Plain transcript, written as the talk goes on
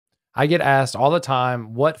I get asked all the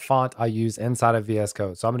time what font I use inside of VS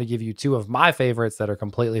Code. So I'm going to give you two of my favorites that are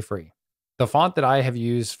completely free. The font that I have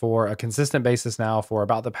used for a consistent basis now for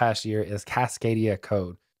about the past year is Cascadia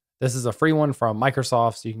Code. This is a free one from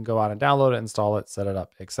Microsoft, so you can go out and download it, install it, set it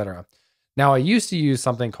up, etc. Now, I used to use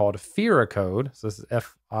something called Fira Code. So this is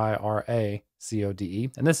Firacode,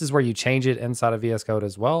 and this is where you change it inside of VS Code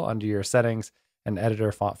as well under your settings and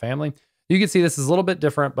editor font family. You can see this is a little bit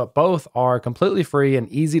different, but both are completely free and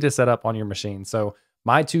easy to set up on your machine. So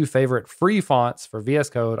my two favorite free fonts for VS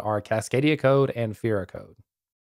Code are Cascadia Code and Fira Code.